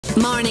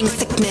Morning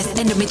sickness,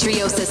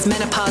 endometriosis,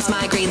 menopause,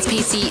 migraines,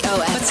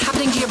 PCOS. What's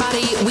happening to your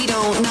body? We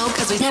don't know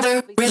because we've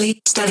never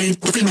really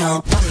studied the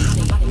female body.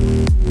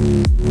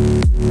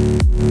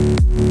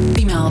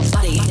 Female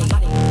body.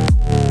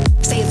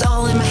 Say it's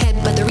all in my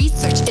head, but the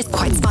research is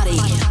quite spotty.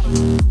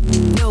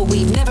 No,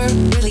 we've never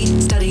really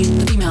studied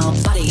the female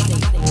body.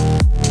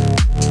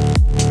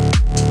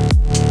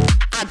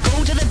 I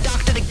go to the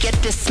doctor to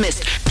get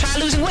dismissed. Try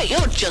losing weight,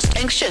 you're just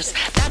anxious.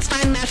 That's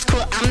fine, that's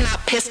cool, I'm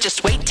not pissed.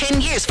 Just wait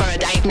 10 years for a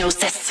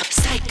diagnosis.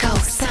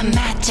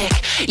 Psychosomatic,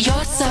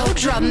 you're so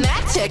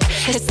dramatic.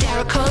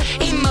 Hysterical,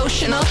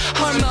 emotional,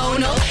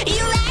 hormonal,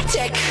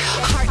 erratic.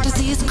 Heart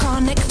disease,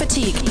 chronic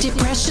fatigue,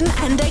 depression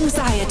and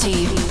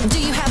anxiety. Do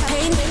you have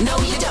pain? No,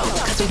 you don't,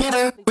 because we've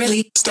never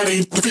really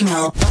studied the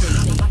female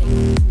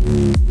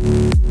body.